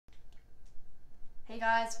Hey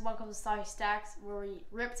guys, welcome to Stavi Stacks, where we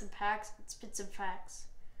rip some packs and spit some facts.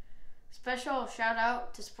 Special shout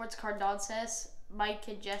out to Sports Card Nonsense, Mike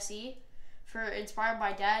and Jesse, for inspiring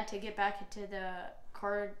my dad to get back into the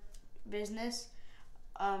card business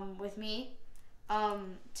with me.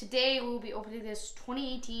 Today we'll be opening this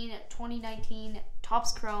 2018-2019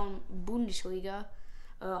 Topps Chrome Bundesliga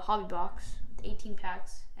hobby box with 18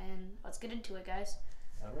 packs, and let's get into it, guys.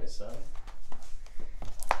 All right, Stavi.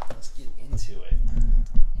 Let's get into it.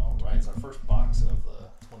 All right, it's our first box of the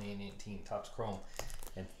 2018 Topps Chrome,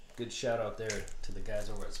 and good shout out there to the guys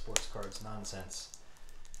over at Sports Cards Nonsense.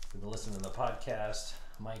 We've been listening to the podcast,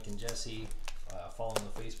 Mike and Jesse, following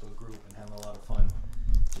the Facebook group, and having a lot of fun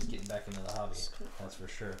just getting back into the hobby. That's for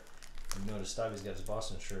sure. You notice Stavi's got his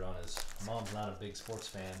Boston shirt on. His mom's not a big sports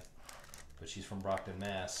fan, but she's from Brockton,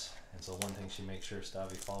 Mass. And so one thing she makes sure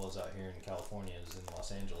Stavi follows out here in California is in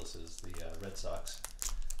Los Angeles is the Red Sox.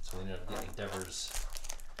 So we ended up getting Deborah's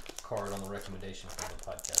card on the recommendation from the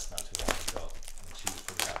podcast not too long ago. And she was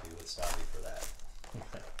pretty happy with Stavi for that.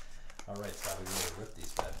 All right, Stavi, we're going to rip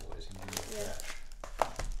these bad boys and give them trash.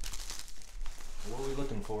 What are we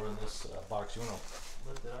looking for in this box? You want to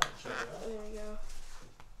lift it out and check it out? There we go.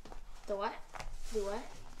 The what? The what?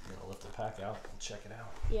 You're going to lift the pack out and check it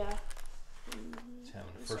out. Yeah. It's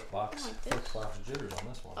having the first box jitters on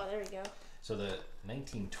this one. Oh, there we go. So the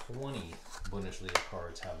 1920 Bundesliga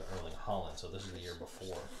cards have the Erling Haaland, so this is the year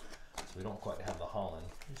before. So we don't quite have the Haaland.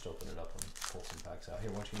 Just open it up and pull some packs out. Here,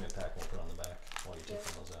 why don't you give me a pack and we'll put it on the back while you're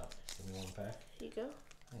taking those out. Give me one pack. Here you go.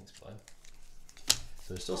 Thanks, bud. So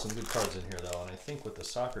there's still some good cards in here, though, and I think with the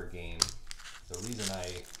soccer game, the reason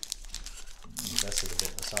I invested a bit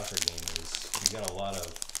in the soccer game is you got a lot of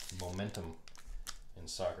momentum in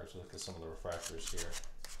soccer. So look at some of the refractors here.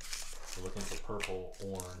 We're looking for purple,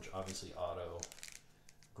 orange, obviously auto,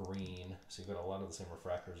 green. So you've got a lot of the same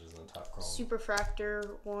refractors as in the Top Chrome.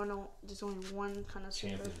 Superfractor, there's only one kind of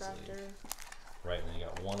superfractor. Right, and then you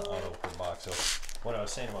got one auto per box. So what I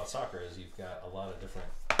was saying about soccer is you've got a lot of different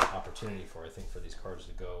opportunity for, I think, for these cards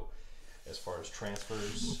to go as far as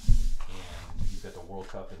transfers. And you've got the World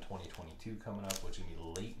Cup in 2022 coming up, which is going to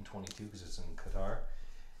be late in 22 because it's in Qatar.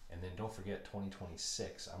 And then don't forget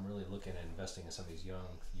 2026. I'm really looking at investing in some of these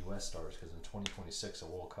young U.S. stars because in 2026 the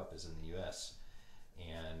World Cup is in the U.S.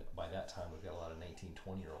 And by that time we've got a lot of 19,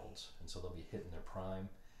 20-year-olds, and so they'll be hitting their prime,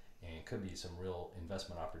 and it could be some real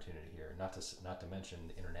investment opportunity here. Not to mention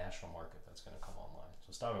the international market that's going to come online.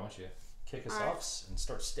 So Stavi, why don't you kick us off and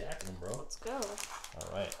start stacking them, bro? Let's go. All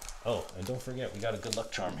right. Oh, and don't forget we got a good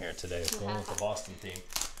luck charm here today. It's going with the Boston theme.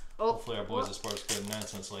 Hopefully our boys at Sports Card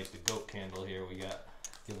Nonsense like the goat candle here. We got.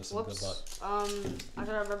 Give us some good luck. I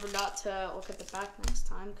gotta remember not to look at the back next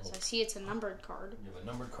time because I see it's a numbered card. You have a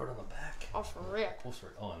numbered card on the back. Oh, for real.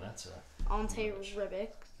 Oh, and that's a Ante Ribic.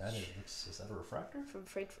 That is that a refractor? From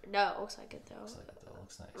Frankfurt. No, it looks like it though. Looks like it though.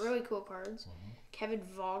 Looks nice. Really cool cards. Kevin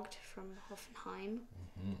Vogt from Hoffenheim.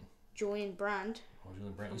 Julian Brandt. Oh,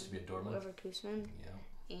 Julian Brandt used to be at Dortmund. Leverkusen.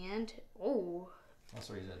 Yeah. And that's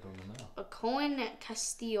where he's at Dortmund now. A Cohen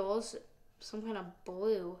Casteels, some kind of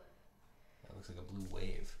blue. That looks like a blue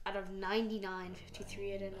wave. Out of 99,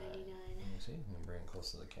 53 out of 99. Let me see. I'm gonna bring it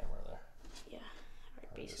close to the camera there. Yeah.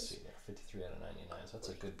 Right bases. See there. 53 out of 99. So that's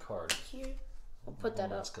a good card. Here. We'll put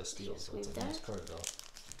that up. Casteels. That's a nice card though.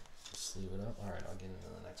 Just sleeve it up. All right, I'll get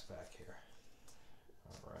into the next pack here.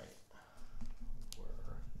 All right.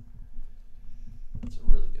 It's a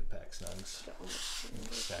really good pack, Snugs.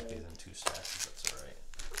 Stack these in 2 stacks. That's all right.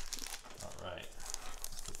 All right.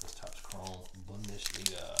 Let's get this Topps Chrome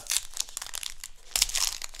Bundesliga.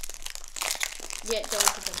 Yeah, don't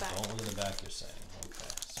look at the back. Don't look at the back, you're saying.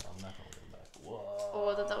 Okay, so I'm not going to look at the back. Whoa. Oh,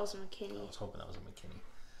 I thought that was a McKennie. I was hoping that was a McKennie.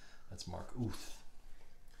 That's Mark Uth.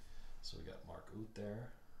 So we got Mark Uth there.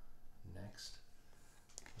 Next,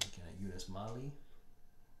 looking at Yunus Mali.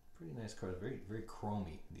 Pretty nice card. Very, very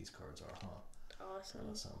chromy these cards are, huh?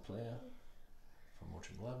 Awesome. Some player from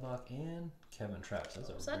Mönchengladbach and Kevin Trapp. So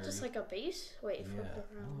is that just like a base? Wait, yeah. I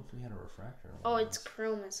don't know if we had a refractor. Oh, it's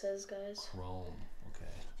chrome. It says, guys. Chrome. Okay.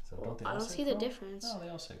 So I don't see the difference. No, they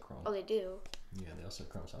all say chrome. Oh, they do. Yeah, they all say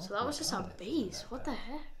chrome. So that was just a base. What the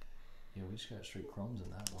heck? Yeah, we just got straight chromes in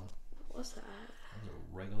that one. What's that? That was a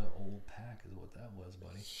regular old pack is what that was,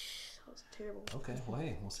 buddy. That was terrible. Okay, well,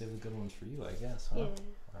 hey, we'll save the good ones for you, I guess, huh? Yeah.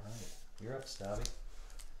 All right. You're up, Stavi.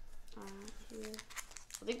 Here.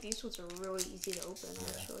 I think these ones are really easy to open,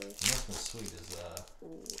 actually. And what's been sweet is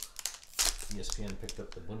ESPN picked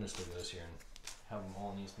up the Bundesliga this year and have them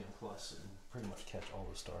all in ESPN Plus and pretty much catch all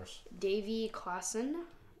the stars. Davy Klaassen.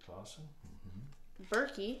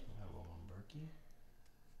 Berkey. We have one Berkey.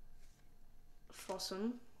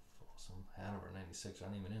 Fossum. awesome. Hanover 96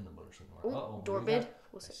 aren't even in the Bundesliga. Oh, Dortmund.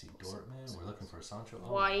 I see Dortmund. We're looking for a Sancho.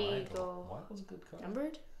 Weigl. Weigl a good card.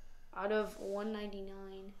 Numbered? Out of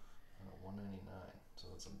 199. 199. So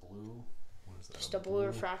it's a blue. What is that? Just a blue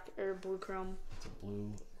refractor or blue chrome. It's a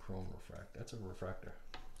blue chrome refractor. That's a refractor.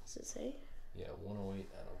 Does it say? Yeah, 108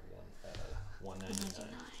 out of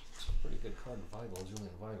 199. It's a pretty good card. Weigl,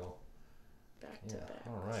 Julian Weigl. Back to back.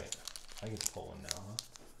 All right. I get to pull one now, huh?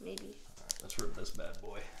 Maybe. All right, let's rip this bad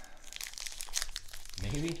boy.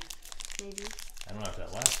 Maybe. I don't know if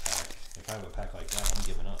that last pack. If I have a pack like that, I'm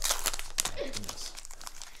giving up. My goodness.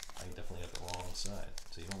 I definitely got the wrong side.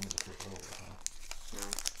 So you don't need to flip it over, huh? No.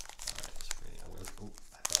 Alright, so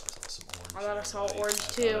I thought I saw some orange. I thought I saw orange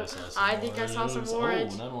too. I think I saw some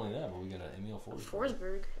orange. Oh, not only that, but we got an Emil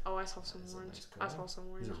Forsberg. Oh, I saw some orange. I saw some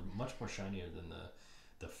orange. These are much more shinier than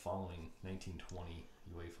the following 1920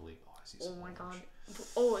 UEFA League. Oh, I see some orange. God.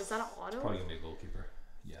 Oh, is that an auto? Probably gonna be a goalkeeper.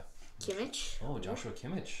 Yeah. Kimmich? Oh, Joshua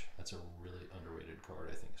Kimmich. That's a really underrated card,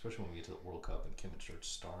 I think. Especially when we get to the World Cup and Kimmich starts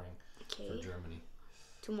starring for Germany.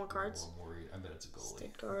 2 more cards. I'm worried. I bet it's a goalie.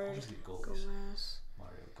 Stuttgart. I'll just get goalies. Gomez.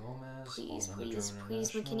 Mario Gomez. Please,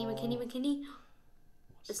 McKennie.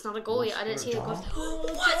 It's not a goalie. I didn't see it go.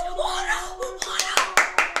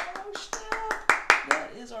 That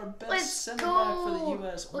is our best center back for the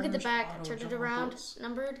U.S. Look at the back. Turn it around.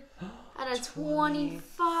 Numbered. Out of 25.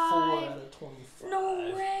 4 out of 25.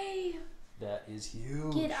 No way. That is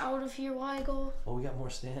huge. Get out of here, Weigl. Oh, we got more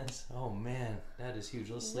stands. Oh man, that is huge.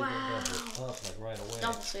 Let's sleeve that bad up like right away.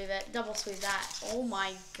 Double sleeve that. Oh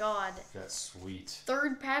my God. That's sweet.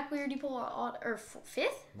 3rd pack we already pulled or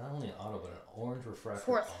 5th? Not only an auto, but an orange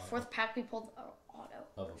refractor. 4th pack we pulled auto.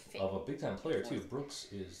 Of a big time player too. Brooks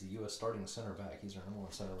is the U.S. starting center back. He's our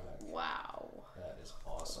 #1 center back. Wow. That is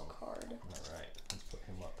awesome. Card. All right, let's put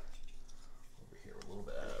him up over here a little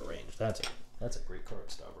bit out of range. That's a great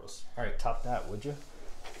card, Stavros. All right, top that, would you?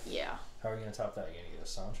 Yeah. How are you gonna top that? You gonna get a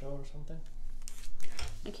Sancho or something?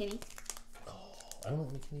 McKennie. Oh, I don't know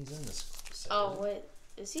if McKennie's in this set. Oh, wait.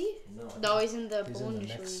 Is he? No, he's in the Bundesliga. He's in the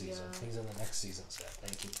next season. He's in the next season set.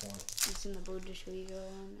 Thank you, point. He's in the Bundesliga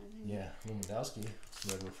one, I think. Yeah, Lewandowski,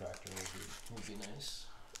 red refractor would be nice.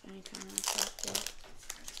 Any kind of refractor.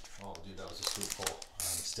 Oh, dude, that was a sweet pull.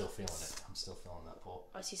 I'm still feeling it. I'm still feeling that pull.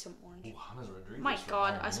 I see some orange. Ooh, James Rodriguez. My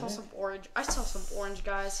God, I saw some orange. I saw some orange,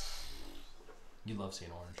 guys. You love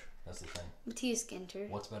seeing orange. That's the thing. Matthias Ginter.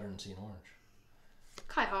 What's better than seeing orange?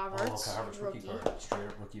 Kai Havertz. Oh, Kai Havertz rookie card. Straight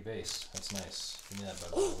up rookie base. That's nice. Give me that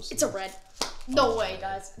better. It's a red. No way,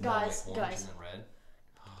 guys. Guys. Orange and then red.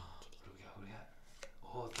 Who do we got?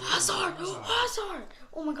 Oh, Hazard.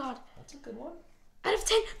 Oh my God. That's a good one. Out of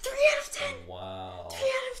 10. 3 out of 10. Wow. 3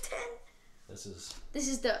 out of 10. This is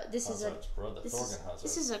Hazard's brother, Thorgan Hazard.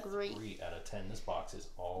 This is a great. 3 out of 10. This box is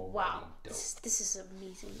already dope. This is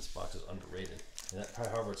amazing. This box is underrated. And that Kai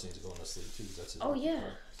Havertz needs to go in this league too, because that's his rookie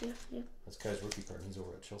card. Yeah. That's Kai's rookie card. He's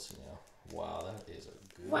over at Chelsea now. Wow, that is a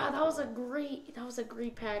good. Wow, that was a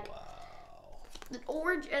great pack. Wow. An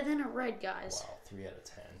orange and then a red, guys. Wow, 3 out of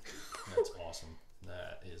 10. That's awesome.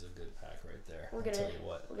 That is a good pack right there. I'll tell you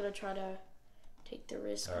what. We're gonna try to take the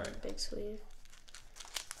risk on the big sleeve.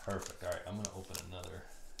 Perfect. All right, I'm gonna open another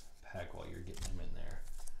pack while you're getting him in there.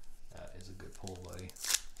 That is a good pull, buddy.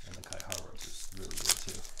 And the Kai Havertz is really good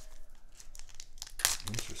too.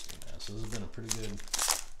 Interesting, man. So this has been a pretty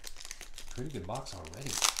good box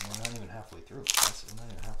already. We're not even halfway through. We're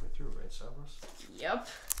not even halfway through, right, Stavros? Yep.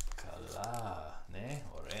 Kala, ne,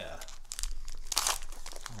 orea.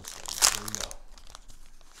 Here we go.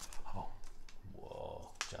 Oh, whoa.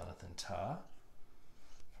 Jonathan Tah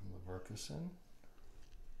from Leverkusen.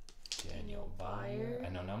 Daniel Bayer. I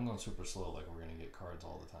know, now I'm going super slow like we're going to get cards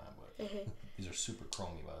all the time, but these are super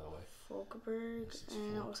chromy, by the way. Folkberg,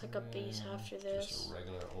 and it looks like a base after this. Just a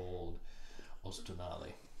regular old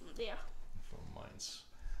Ostunali. Yeah. From Mainz.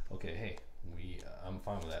 Okay, hey, I'm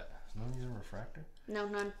fine with that. None of these are refractor? No,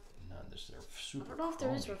 none. They're super. I don't know if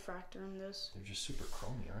there is refractor in this. They're just super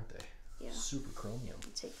chromy, aren't they? Yeah. Super chromium.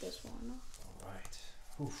 I'll take this one. All right.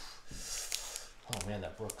 Oof. Oh man,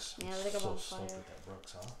 that Brooks. Yeah, I think I'm on so fire. stoked with that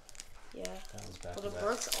Brooks, huh? Yeah. That was back to back. The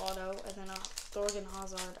Brooks auto, and then a Thorgan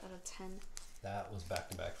Hazard out of 10. That was back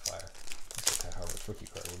to back fire. That's a Kai Havertz rookie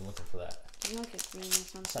card. We've been looking for that. You look at green or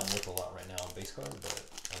something. It's not worth a lot right now on base card, but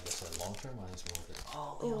I guess long term I need to be worth it.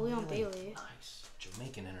 Oh, Leon Bailey. Nice.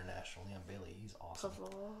 Jamaican international. Leon Bailey. He's awesome.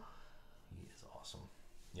 He is awesome.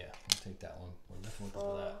 Yeah, we'll take that one. We're definitely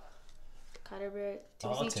looking for that.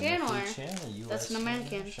 Timothy Chandler. That's an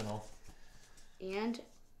American. And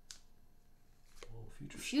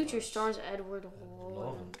Future Stars Edward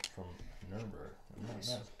Holland from Nuremberg.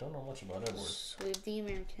 Don't know much about Edward. Sweep the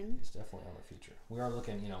American. He's definitely on the future. We are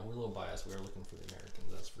looking, we're a little biased. We are looking for the Americans,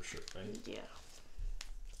 that's for sure, right? Yeah.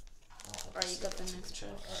 Alright, you got the next pack.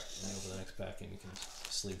 Alright, and then over the next pack, and you can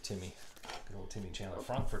sleeve Timmy. Good old Timmy Chandler.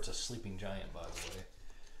 Frankfurt's a sleeping giant, by the way.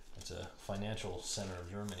 It's a financial center of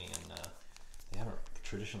Germany, and they haven't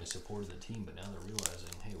traditionally supported the team, but now they're realizing,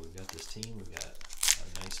 hey, we've got this team, we've got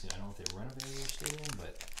a nice, I don't know if they renovated their stadium,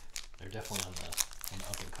 but they're definitely on the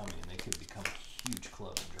up and coming, and they could become a huge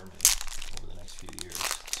club in Germany over the next few years.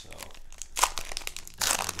 So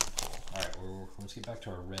definitely a good pull. All right, let's get back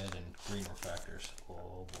to our red and green refractors.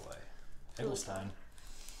 Oh boy, Egglestein.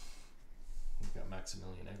 We've got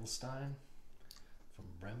Maximilian Egglestein from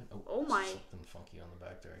Bremen. Oh my! Something funky on the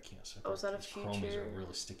back there. I can't separate. Oh, is that a these future? Chromies are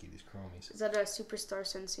really sticky. These chromies. Is that a Superstar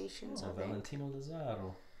Sensations? Oh, Valentino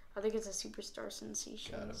Lazaro. I think it's a Superstar Sensations.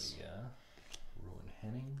 Gotta be, yeah. Ruin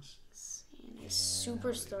Hennings.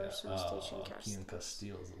 Superstar Sensation Keenan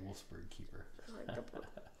Castillo is the Wolfsburg keeper.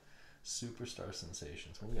 Superstar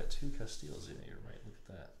Sensations. Well, we got 2 Castillos in here, right? Look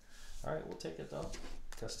at that. All right, we'll take it though.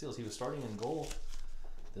 Castillos. He was starting in goal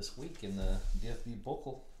this week in the DFB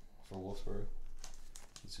Pokal for Wolfsburg.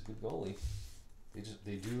 He's a good goalie.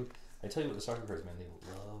 They do. I tell you what, the soccer players, man, they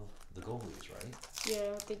love the goalies, right?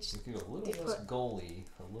 Yeah, they just. You could go a little less goalie,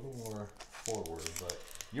 a little more forward, but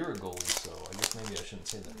you're a goalie, so I guess maybe I shouldn't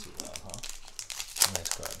say that too loud, huh? Nice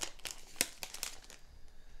card.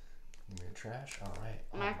 Give me your trash. All right.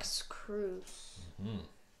 Max Cruz.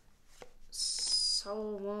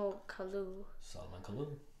 Salomon Kalou.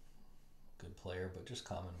 Good player, but just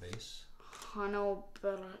common base. Hanno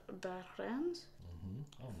Behrens.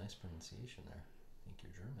 Oh, nice pronunciation there. I think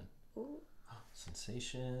you're German. Ooh.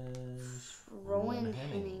 Sensations. Rowan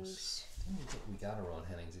Hennings. We got a Rowan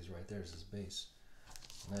Hennings. He's right there as his base.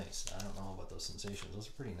 Nice. I don't know about those sensations. Those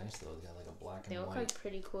are pretty nice though. They got like a black and white. They look like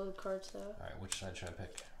pretty cool cards though. Alright, which side should I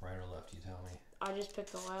pick? Right or left? You tell me. I just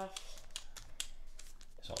picked the left.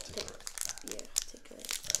 So I'll take the right. Yeah, take the right.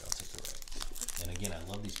 Alright, I'll take the right. And again, I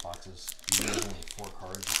love these boxes. Even though there's only 4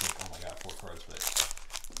 cards, you think, oh my god, 4 cards, but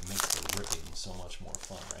it makes the ripping so much more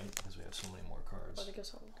fun, right? Because we have so many more cards. I think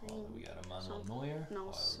it's all green. We got a Manuel Neuer.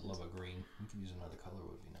 No. I love a green. We could use another color,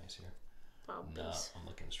 would be nice here. Wow, No, I'm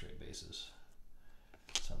looking straight bases.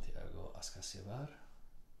 Santiago Ascasiabar.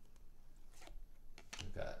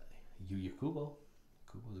 We've got Yuya Kubo.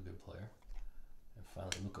 Kubo's a good player. And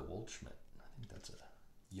finally, Luka Waldschmidt. I think that's a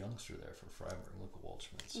youngster there for Freiburg, Luka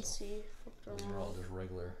Waldschmidt. So let's see. those are all just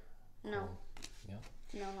regular. No. Chrome. Yeah.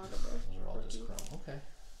 No, not the bird. Those are all just Chrome. Okay.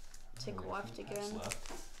 Take left again.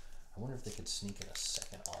 Left. I wonder if they could sneak in a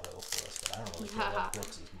second auto for us, but I don't really care. That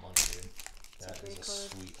Brooks is money, dude. That is a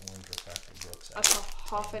sweet orange refractor Brooks. That's a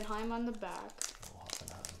Hoffenheim on the back.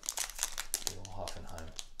 Hoffenheim.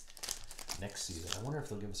 Next season, I wonder if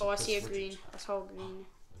they'll give us. Oh, I see a green. I saw a green.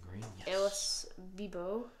 A green. Yes. Ellis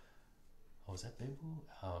Bibo. Oh, is that Bibo?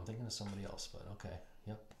 Oh, I'm thinking of somebody else, but okay.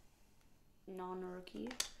 Yep. Non-rookie.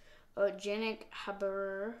 Janik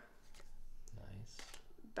Haberer. Nice.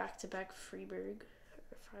 Back-to-back Freiburg.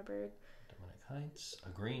 Dominic Heinz. A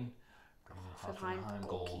green. Hoffenheim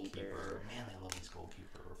goalkeeper. Man, I love these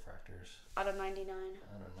goalkeeper refractors. Out of 99.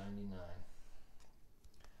 Out of 99.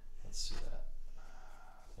 Let's see that.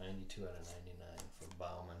 92 out of 99 for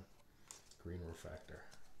Bauman. Green refractor.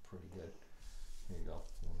 Pretty good. Here you go.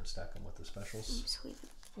 You want to stack them with the specials? Sweet.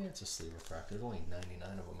 Yeah, it's a sleeve refractor. There's only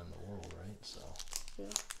 99 of them in the world, right? So, yeah.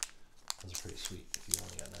 Those are pretty sweet if you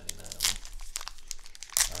only got 99 of them.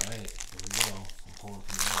 Alright, here we go. I'm pulling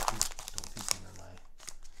from the right. Don't peek under my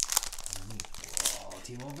underneath. Whoa,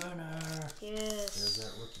 Timo Werner. Yes. There's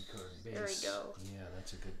that rookie card base. There we go. Yeah,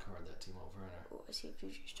 that's a good card, that Timo Werner. Oh, I see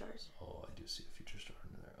future stars. Oh, I do see a future star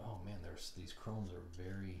under there. Oh man, these chromes are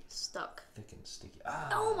very stuck, thick and sticky.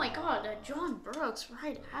 Oh my god, John Brooks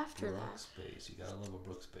right after Brooks that. base. You gotta love a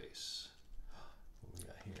Brooks base. What we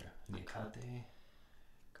got here? Nikate.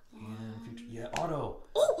 And future, yeah, auto.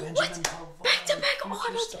 Oh, Benjamin what? Pavard, Back-to-back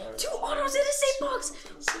autos. stars. 2 autos in the same box.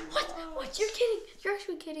 What? You're kidding. You're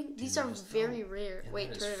actually kidding. Dude, These are very rare. And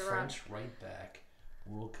wait, turn it around. French right back,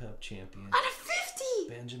 World Cup champion. Out of 50.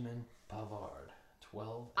 Benjamin Pavard.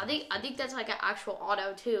 12. I think that's like an actual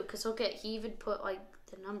auto too, cause look at, he even put like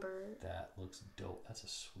the number. That looks dope. That's a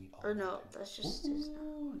sweet auto. Or no, that's just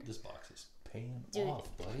this box is paying dude, off,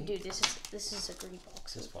 buddy. Dude, this is a green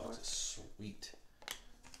box. This box is sweet.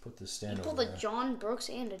 Put this stand you over pulled there. a John Brooks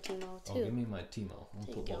and a Timo too. Oh, give me my Timo. I'll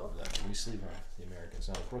put both of them. We sleeve the Americans.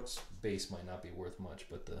 Now, Brooks base might not be worth much,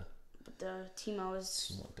 but the Timo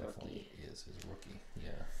is definitely rookie. is a rookie.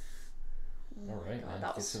 Yeah. All right, man.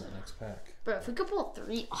 Get to the next pack. Bro, if we could pull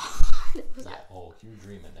 3 Yeah. Oh, you're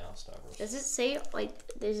dreaming now, Stavros. Does it say like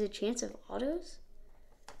there's a chance of autos?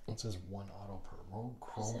 It says 1 auto per road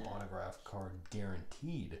chrome autograph card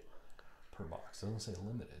guaranteed per box. It doesn't say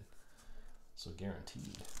limited. So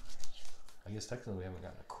guaranteed. I guess technically we haven't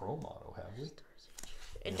gotten a chrome auto, have we?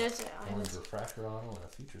 It does. Orange refractor auto and a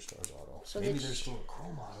Future Stars auto. So maybe there's still a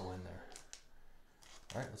chrome auto in there.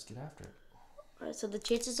 All right, let's get after it. All right, so the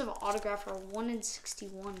chances of autograph are 1 in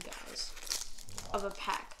 61, guys, of a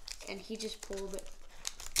pack, and he just pulled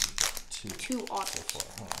 2 autos. So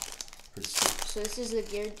far, huh? Pretty sweet. So this is the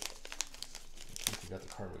guaranteed. I think we got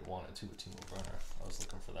the card we wanted too with Timo Werner. I was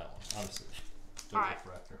looking for that one, obviously. All right,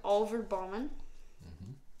 refractor. Oliver Baumann,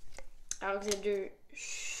 Alexander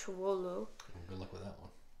Schwolo. Good luck with that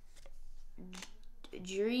one.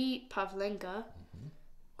 Jiri Pavlenka,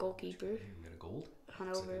 goalkeeper. You got a gold?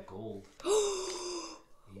 Hanover. Like a gold.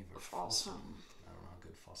 Awesome. I don't know how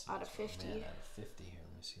good Fossum is. Out of 50. Man, out of 50 here.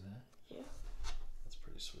 Let me see that. Yeah. That's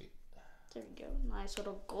pretty sweet. There we go. Nice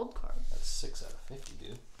little gold card. That's 6 out of 50,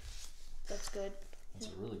 dude. That's good. That's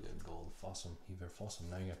a really good gold. Fossum. Ever Fossum.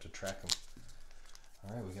 Now you have to track them.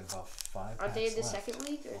 All right, we got about 5 Are they in the left. second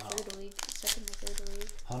league or third league? Second or third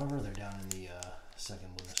league? Hanover, they're down in the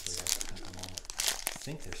second Bundesliga at the moment. I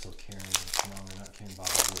think they're still carrying. No, they're not carrying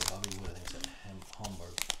Bobby Wood. Bobby Wood, I think, is at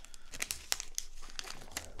Hamburg.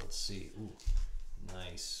 All right, let's see. Ooh,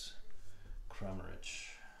 nice. Kramaric.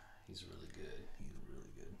 He's really good. He's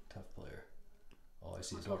really good. Tough player. Oh, I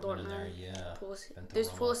see Dortmund in there. Yeah. There's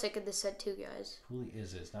Pulisic in the set too, guys. Pulisic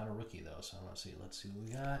is. It's not a rookie though, so let's see. Let's see what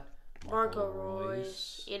we got. Marco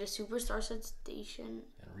Reus. He had a superstar sensation.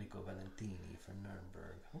 Enrico Valentini for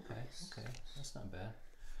Nuremberg. Okay, okay. That's not bad.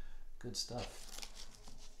 Good stuff.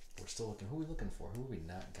 We're still looking. Who are we looking for? Who have we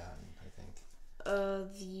not gotten, I think?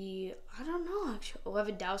 I don't know, actually.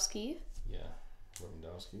 Lewandowski. Yeah,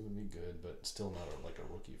 Lewandowski would be good, but still not like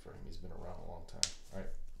a rookie for him. He's been around a long time. All right.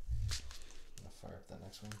 I'm going to fire up that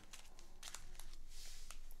next one.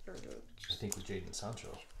 I think with Jadon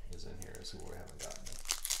Sancho is in here is who we haven't gotten.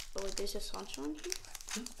 Oh, wait, there's a Sancho in here?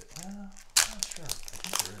 I'm not sure. I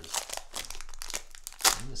think there is.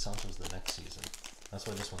 Maybe the Sancho's the next season. That's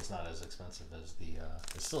why this one's not as expensive as the.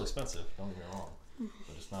 It's still expensive, don't get me wrong.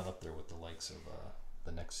 But it's not up there with the likes of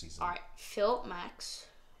the next season. Alright, Philip Max.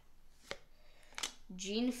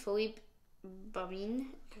 Jean-Philippe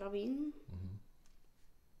Babin.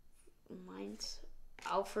 Mainz.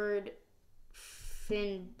 Alfred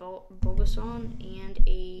Finn Bogason. And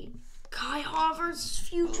a Kai Havertz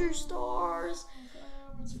Future Stars.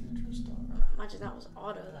 Havertz Future Star. Imagine that was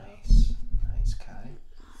auto though. Nice Kai.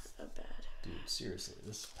 Not bad. Dude, seriously,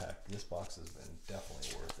 this box has been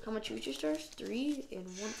definitely worth it. How much Future Stars? 3 and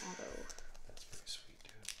 1 auto. That's pretty sweet,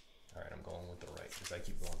 dude. Alright, I'm going with the right, because I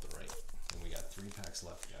keep going with the right. And we got 3 packs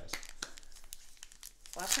left, guys.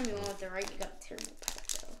 Last time you went with the right, you got a terrible pack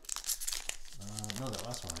though. No, that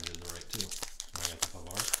last one I did the right too. I got the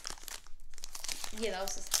Pavard. Yeah, that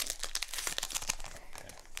was the second.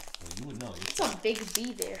 Okay. Well, you would know. It's a big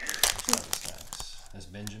B there. That's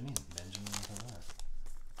Benjamin Pavard.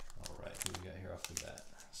 Alright, who we got here off the bat?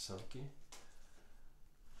 Selke.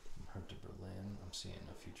 From Hertha Berlin. I'm seeing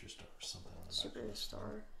a Future Star or something on the back.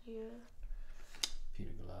 Superstar, yeah.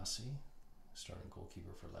 Peter Galassi, starting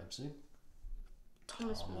goalkeeper for Leipzig.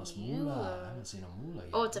 Thomas Müller. I haven't seen a Müller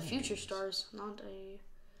yet. Oh, it's a Future Stars, not a.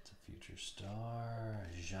 It's a Future Star.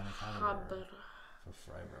 Yannick Havertz for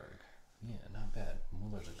Freiburg. Yeah, not bad.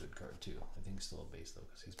 Müller's a good card too. I think he's still a base though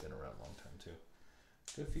because he's been around a long time too.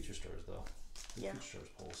 Good Future Stars though. Good Future Stars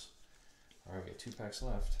pulls. All right, we got 2 packs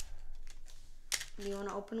left. Do you want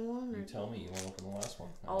to open one? You tell me. You want to open the last one?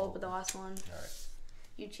 I'll open the last one. All right.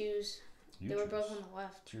 You choose. They were both on the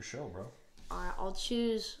left. It's your show, bro. Alright, I'll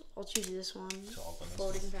choose this one. So I'll open this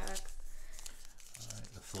floating one. pack. Alright,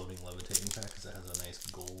 the floating levitating pack because it has a nice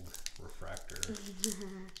gold refractor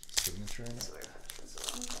signature in it. This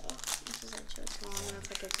is actually a small one. It's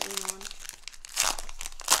like a green one.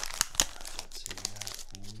 Let's see, we got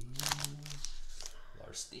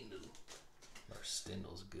Lars Stindl. Lars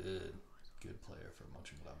Stindl's good. Good player for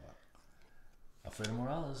Mönchengladbach. Alfredo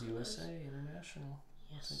Morales, USA International.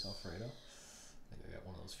 Yes. I think Alfredo. I think I got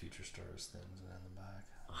one of those Future Stars things in the back.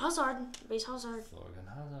 Hazard. Base Hazard. Florian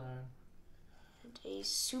Hazard. And a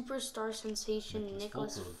superstar sensation,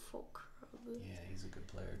 Nicholas Fulkrug. Yeah, he's a good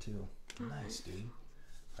player too. Nice, dude.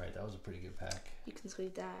 Alright, that was a pretty good pack. You can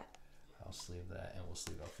sleeve that. I'll sleeve that and we'll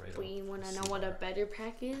sleeve Alfredo. But you want to know what a better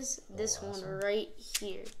pack is? This one right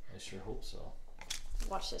here. I sure hope so.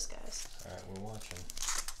 Watch this, guys. Alright, we're watching.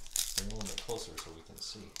 Bring a little bit closer so we can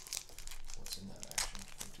see what's in that action.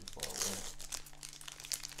 Not too far away.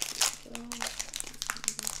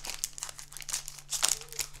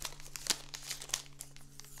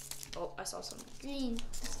 Oh, I saw something green.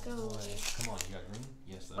 go. Boy. Come on, you got green?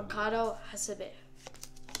 Yes, that Mercado Hasebe.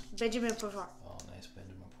 Benjamin Pavard. Oh, nice.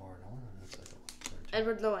 Benjamin Pavard. I wonder if it's like a third.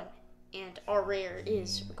 Edward Lowen. And our rare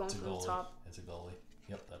is going It's a from the goalie. top. It's a goalie.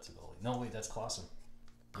 Yep, that's a goalie. No, wait, that's Clausen.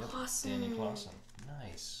 Yep, Clausen. Danny Clausen.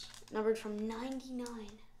 Nice. Numbered from 99.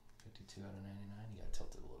 52 out of 99. You got to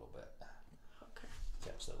tilt it a little bit. Okay.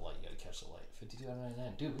 Catch that light. You got to catch the light. 52 out of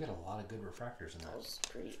 99. Dude, we got a lot of good refractors in That that. was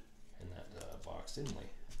pretty. In that box, didn't we?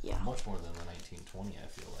 Yeah. Much more than the 1920, I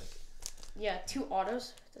feel like. Yeah, 2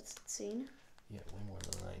 autos. That's insane. Yeah, way more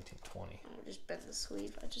than the 1920. I just bent the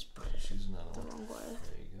sleeve. I just put Let's it use another the one. wrong way.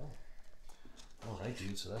 There you go. All right,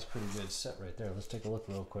 dude. So that's pretty good set right there. Let's take a look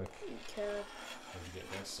real quick. Okay. What'd you get?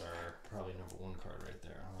 That's our probably number 1 card right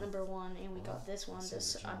there. Huh? Number 1, and we got this one. Let's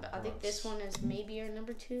This see, John I think this one is maybe our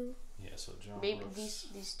number 2. Yeah, so John Maybe Brooks,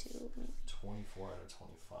 these two. 24 out of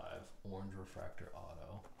 25. Orange refractor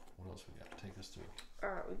auto. What else we got? Take us through.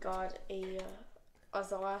 Alright, we got a of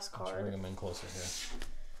the last Let's bring card. them in closer here.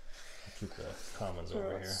 I'll keep the commons over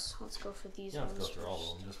here. Let's go for these You don't have ones. to go through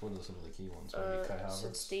all of them. Just what are some of the key ones? Maybe Kai Havertz.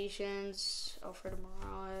 Sensations, Alfredo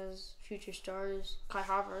Morales, Future Stars, Kai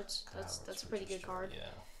Havertz. That's a pretty good card. Yeah.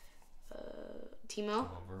 Timo.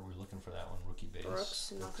 We're looking for that one. Rookie base.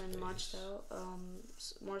 Brooks, nothing base. much though.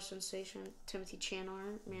 More sensation. Timothy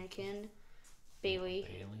Chandler, Mannequin. Bailey,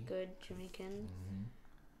 good. Jamaican.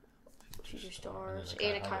 Future Stars,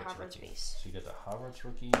 and a Kai Havertz base. So you get the Havertz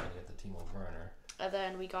rookie, and you get the Timo Werner. And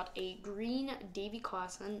then we got a green Davy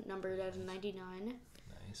Clausen, numbered out of 99.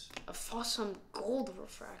 Nice. A Fossum gold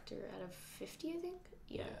refractor out of 50, I think.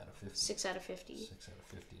 Yeah, out of 50. 6 out of 50. 6 out of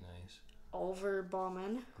 50, nice. Oliver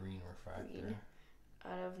Baumann. Green refractor. Green.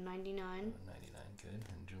 Out of 99. 99, good.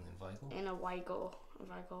 And Julian Weigl. And a Weigl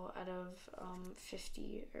out of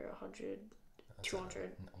 50 or 100. 200.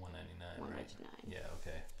 199, 199. right? Yeah,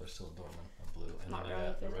 okay. But still Dortmund, a blue. And Not then I really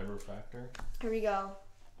got the good. red refractor. Here we go.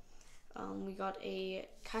 We got a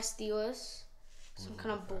Castillas. Some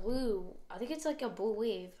kind of blue. I think it's like a blue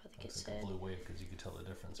wave. I think It's it like said. a blue wave because you can tell the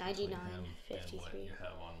difference 99, between him 53. and what you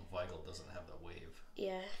have on Weigl doesn't have the wave.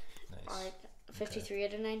 Yeah. Nice. Alright. 53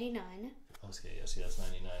 out of 99. Okay, yeah, see that's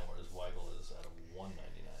 99, whereas Weigl is out of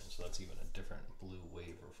 199, so that's even a different blue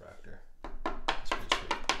wave refractor. That's pretty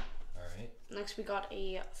sweet. Alright. Next we got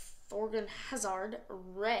a Thorgan Hazard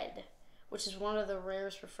red, which is one of the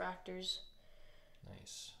rarest refractors.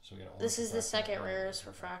 Nice. So we got This is the second rarest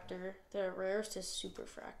refractor. The rarest is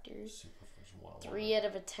superfractors. Superfractors 101. 3 out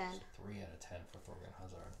of a 10. So 3 out of 10 for Thorgan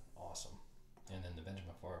Hazard. Awesome. And then the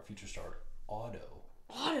Benjamin Pavard Future Star Auto,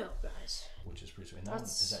 Guys. which is pretty sweet. And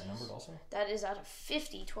is that numbered also? That is out of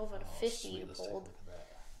 50. 12 out of 50 sweet. you Let's take a pulled. look at that.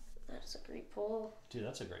 That's a great pull. Dude,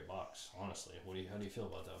 that's a great box, honestly. How do you feel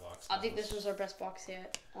about that box? I think this was our best box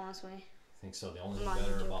yet, honestly. I think so. The only I'm thing not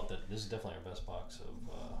better even about joking. that, this is definitely our best box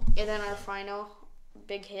of. And then our final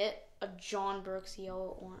big hit, a John Brooks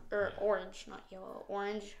orange, not yellow,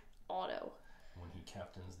 orange auto. When he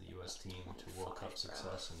captains the U.S. team to World Cup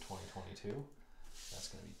success in 2022, that's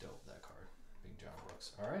gonna be dope. That card, Big John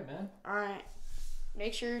Brooks. All right, man. All right.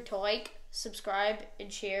 Make sure to like, subscribe,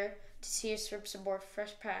 and share to see us rip some more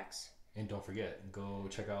fresh packs. And don't forget, go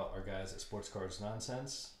check out our guys at Sports Cards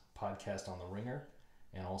Nonsense podcast on the Ringer,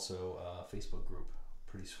 and also Facebook group.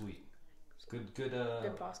 Pretty sweet. Good Good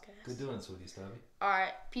podcast. Good doing, sweetie Stavi. All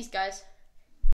right. Peace, guys.